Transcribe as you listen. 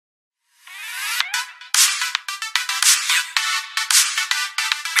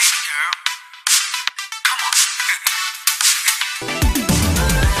girl.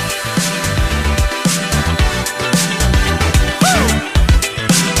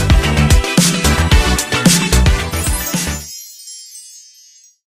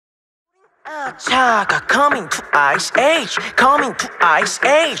 차가 coming to ice age, coming to ice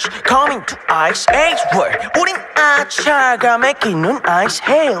age, coming to ice age world. 우린 아차가 맥기는 ice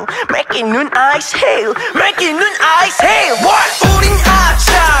hail, 맥기는 ice hail, 맥기는 ice hail world. 우린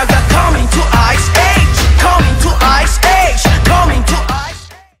아차가 coming to ice age, coming to ice age, coming to ice.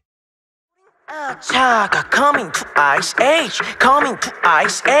 아차가 coming to ice age, coming to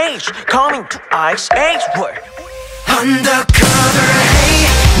ice age, coming to ice age world. Undercover, hey,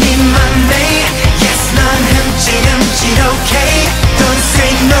 need my name. Yes, 넌 흠질 okay. Don't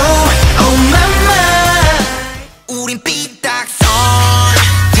say no, oh my mind. 우린 삐딱선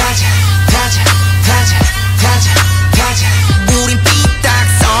타자, 타자, 타자, 타자, 타자. 우린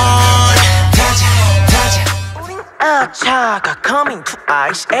삐딱선 타자, 타자. 우린 아차가 coming to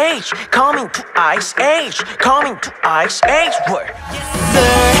ice age, coming to ice age, coming to ice age world. Yes, sir.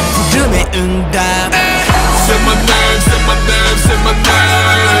 부름의 응답. Say my name, say my name, say my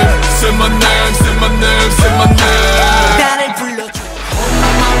name. Say my name, say my name, say my name. 나를 불러줘. On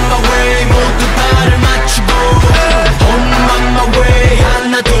my way 모두 발을 맞추고 On my way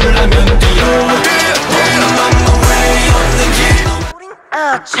하나 둘 하면 뛰어 On my way 없는 길 우린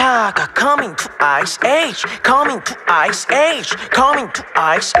아차가 coming to ice age, coming to ice age, coming to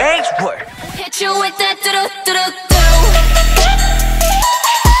ice age world. Hit you with that do-do-do-do.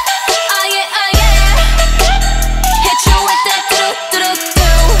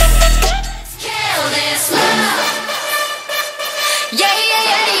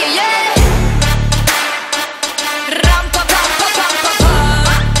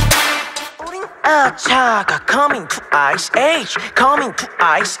 아차가 coming to ice age, coming to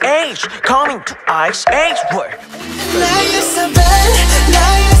ice age, coming to ice age world. 날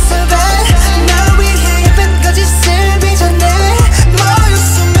위해 예쁜 거짓을 빚어내.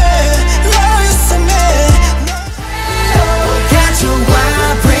 다 좋아,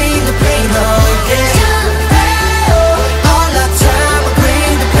 bring the pain on, yeah. All the time,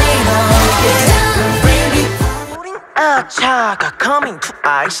 bring the pain on, yeah. Bring it. 우린 아차가 coming to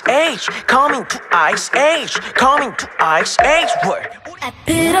ice age, coming to ice age, coming to ice age world.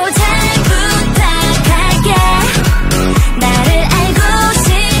 앞으로 잘 부탁할게. 나를 알고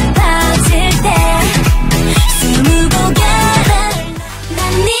싶어질 때 스무고개를 난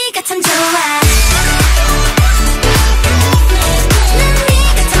네가 참 좋아. 난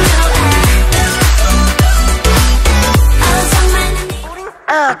네가 참 좋아. 정말 난 네가 우린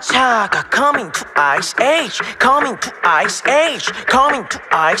아차가 coming to ice age, coming to ice age, coming to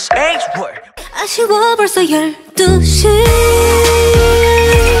ice age world. 아쉬워 벌써 12시.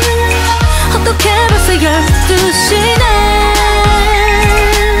 어떻게 벌써 12시네.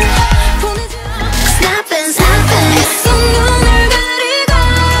 Snapping, snapping. 계속 눈을 가리고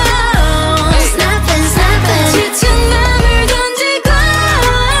Snapping, snapping. 지친 맘을 던지고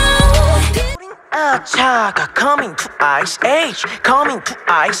우린 아차가 coming to ice age, coming to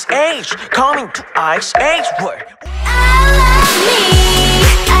ice age, coming to ice age world. I love me,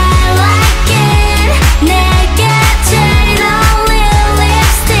 I like it. 내게 제일 어울릴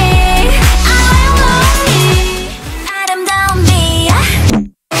립스틱. I love me, 아름다운 me.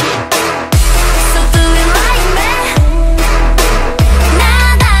 So do it like me.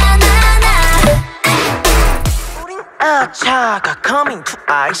 나나나나. 우린 아차가 coming to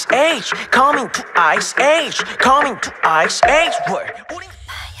ice age, coming to ice age, coming to ice age world. 우린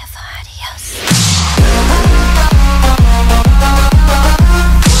Fire for adios.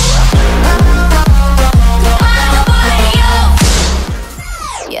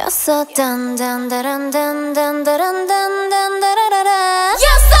 You're so dun dun dun dun dun dun dun dun dun dun.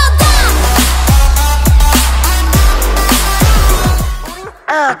 You're so dumb.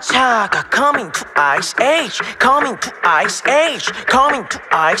 아차가 coming to ice age, coming to ice age, coming to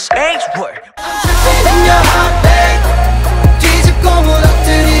ice age world. In your heartbeat 뒤집고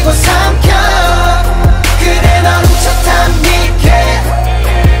무너뜨리고 삼켜 그래 넌 훔쳤단 니게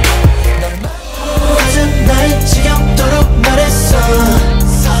아주 날 지겹도록 말했어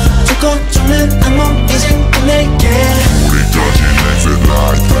죽고 죽는 악몽 이젠 끝낼게 우리까지 live it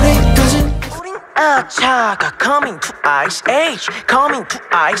like 우리까지 우린 아차가 coming to ice age, coming to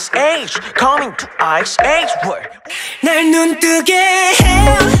ice age, coming to ice age world. 날 눈뜨게 해.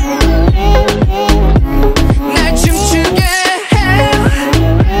 날 춤추게 해.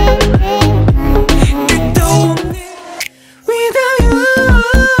 끝도 없는 without you,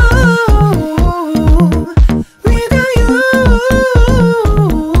 without you.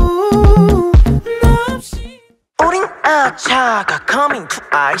 차가 coming to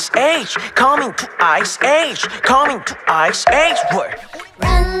ice age, coming to ice age, coming to ice age world.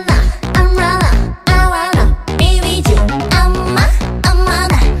 Run, I'm running, I wanna be with you. 엄마,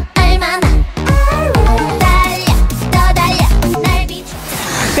 어머나, 얼마나 달려, 더 달려, 날 비춰.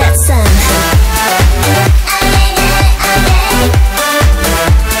 Grandson.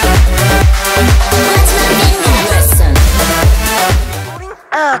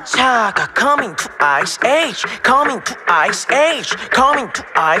 차가 coming to ice age, coming to ice age, coming to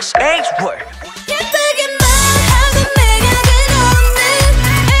ice age world. 예쁘게 말하고 매력은 없는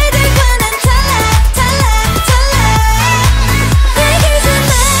애들과 난 달라 내게 좀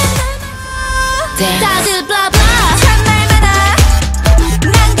다들 blah blah 참 말 많아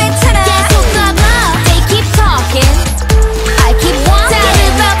난 괜찮아 계속 blah blah they keep talking I keep walking 다들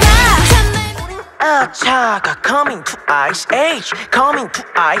blah blah 참 말 차가 coming to ice age, coming to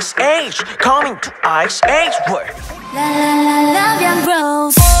ice age, coming to ice age world. La la la love young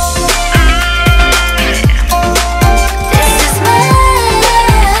bros. This is my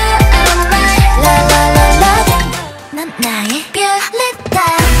la la la love. 넌 나의 별이다.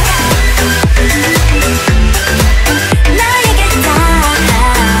 나에게 다.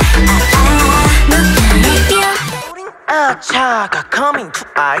 넌 나의 별. 차가 coming to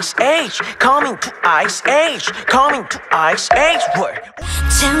ice age, coming to ice age, coming to ice age world.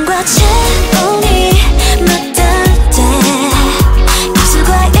 창과 채온이 묻을 때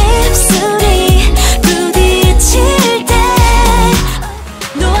입술과 입술이 부딪힐 때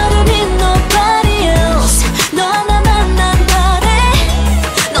너를 빈 nobody else 너 하나만 난 바래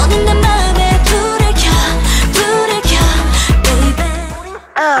너는 내 맘에 불을 켜 baby.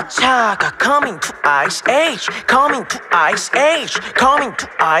 차가 coming to ice age, coming to ice age, coming to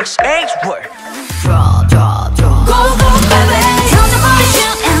ice age world. Go go baby Tell the boy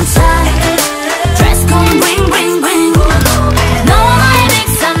shoot inside Dress code ring ring ring 너와 나의 mix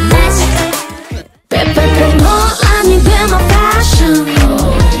and match 빼빼빼 너 아니 be my passion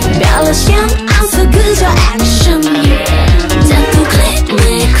별로 신경 안 써 그저 action 자꾸 click me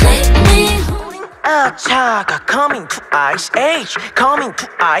차가 coming to ice age, coming to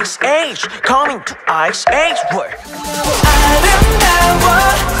ice age, coming to ice age world. 아름다워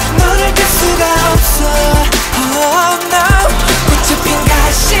눈을 뗄 수가 없어 Oh no 꽃이 핀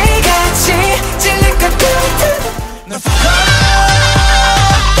가시같이 찔릴 것 같아 널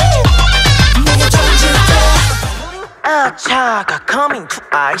내가 던질 때 차가 coming to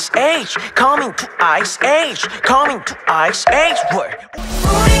ice age, coming to ice age, coming to ice age world.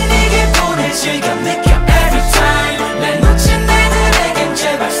 우리에게 보낼 시간 느껴 every time 날 놓친 애들에겐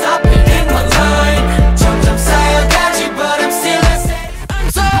제발 stop it in my line 점점 쌓여가지 but I'm still a I'm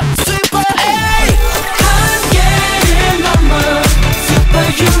so super hey 한계를 넘어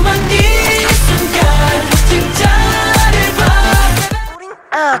superhuman 이 순간 진짜를 봐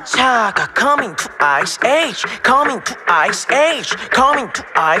차가 coming to ice age, coming to ice age, coming to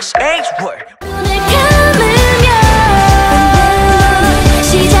ice age world. 눈을 감으면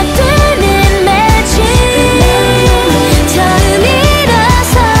시작되는 매직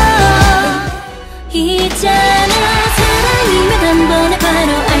처음이라서 있잖아 사랑이면 한 번에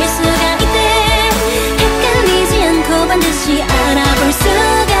바로 알 수가 있대 헷갈리지 않고 반드시 알아볼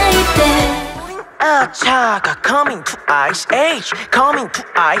수가 있대 차가 coming to ice age, coming to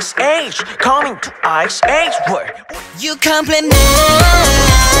ice age, coming to ice age world. You compliment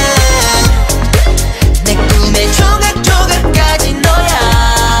내 꿈의 조각조각까지 너야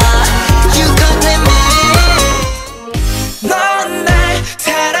You compliment 넌 날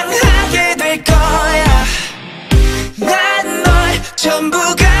사랑하게 될 거야 난 널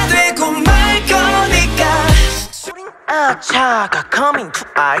전부가 되고 말 거니까 차가 coming to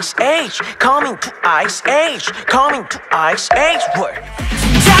ice age, coming to ice age, coming to ice age world.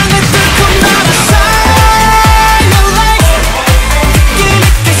 장을 뚫고 나가서 Your life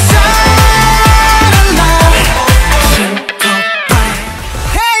이렇게 살아나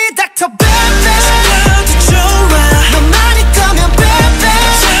Hey Dr. Baby 저도 좋아 너만 있다면 baby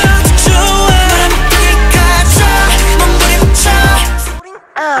저도 좋아 나랑 가져 몸부림쳐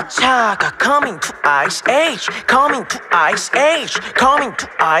차가 coming to ice age, coming to ice age, coming to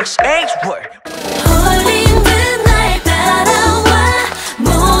ice age world. 홀린 듯날 따라와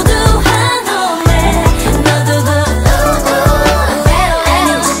모두 환호해 너도 아닌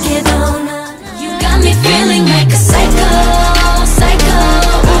척해도 You got me feeling like a psycho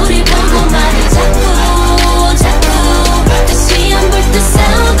우리 보고 말을 자꾸 다시 안 볼 듯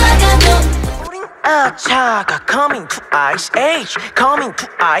싸우다가도 차가 coming to ice age, coming to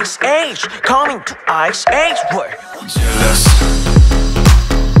ice age, coming to ice age world. Jealous,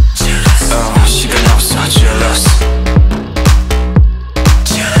 jealous. 시간 없어 jealous.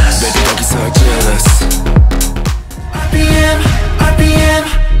 so jealous. RPM, RPM.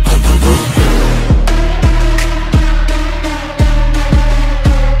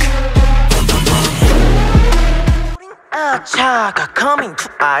 차가 coming to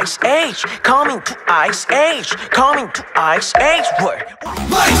ice age, coming to ice age, coming to ice age. Word.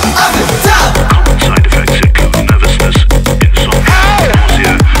 Right up and down. Side effects include nervousness, insomnia,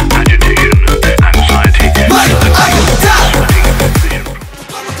 nausea, agitation, anxiety, Right up and down. vision.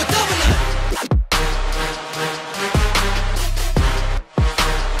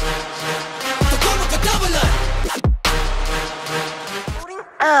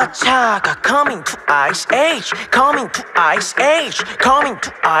 차가 coming to ice age, coming to ice age, coming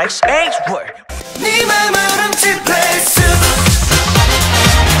to ice age. Word. 네 맘을 훔칠 수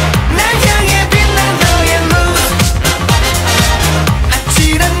날 향해 빛난 너의 moves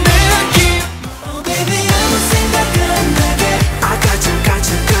아찔한 느낌 Oh baby 아무 생각을 안 나게 I got you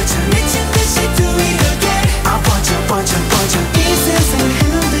미친 듯이 do it again I want you 이 세상을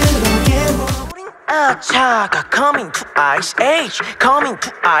흔들어게 차가 coming to ice age, coming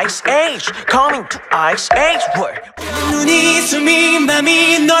to ice age, coming to ice age. Word. 눈이 숨이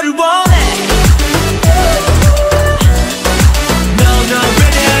맘이 너를 원해 No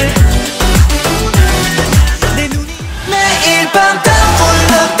better 내 눈이 매일 밤 down for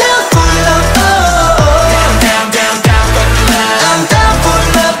love down for love oh down I'm down for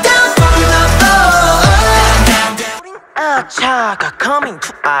love down for love oh 차가 coming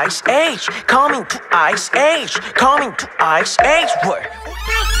to ice age, coming to ice age, coming to ice age. Word.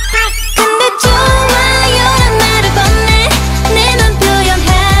 근데 좋아요란 말을 건네 내 맘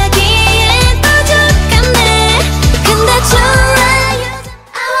표현하기엔 부족하네 근데 좋아요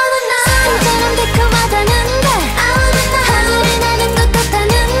I wanna know 사람 달콤하다는데 I wanna know 하늘이 나는 것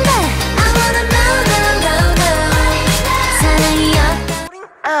같다는데 I wanna know 사랑이야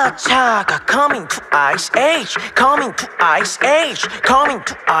차가 coming to ice age, coming to ice age, coming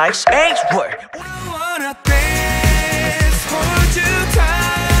to ice age. Word. wanna dance hold you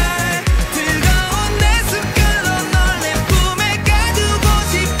tight 뜨거운 내 습관로 널 내 품에 가두고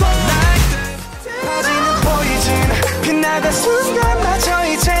싶어 터지는 포이즌 빛나던 순간마저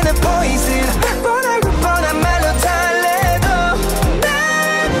이제는 포이즌 뻔하고 뻔한 말로 달래도 날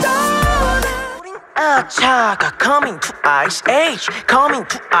떠나 차가 coming to ice age, coming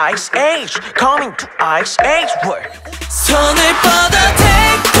to ice age, coming to ice age. Word. 손을 뻗어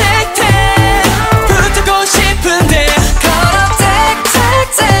take take take 붙잡고 싶은데 걸어 take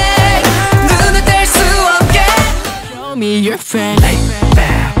take take 눈을 뗄 수 없게 Show me your face lay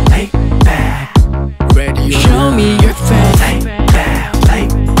back ready Show me your face lay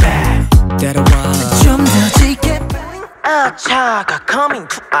back 때려와 좀 더 짙게 차가 coming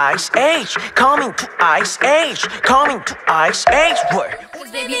to ice age, coming to ice age, coming to ice age. Word.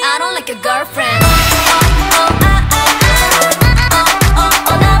 Cause baby I don't like a girlfriend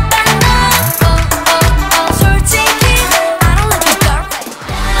솔직히 I don't like a girlfriend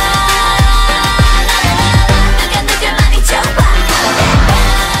누가 누굴 많이 좋아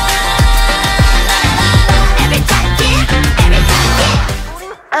Every time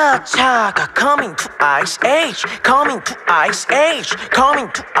차가 coming to ice age, coming to ice age, coming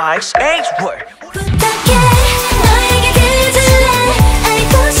to ice age. Word. 부탁해 너에게 그질래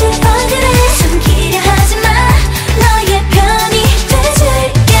알고 싶어 그래 숨기려 하지마 너의 편이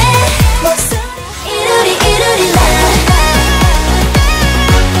돼줄게 목소리 이루리 라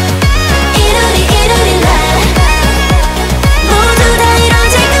이루리 라 모두 다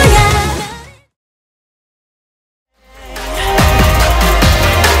이뤄질 거야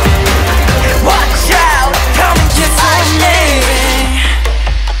Watch out, come and kiss my name.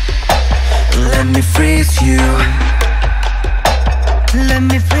 Let me freeze you. Let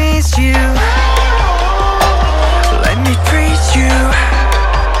me freeze you. Let me freeze you.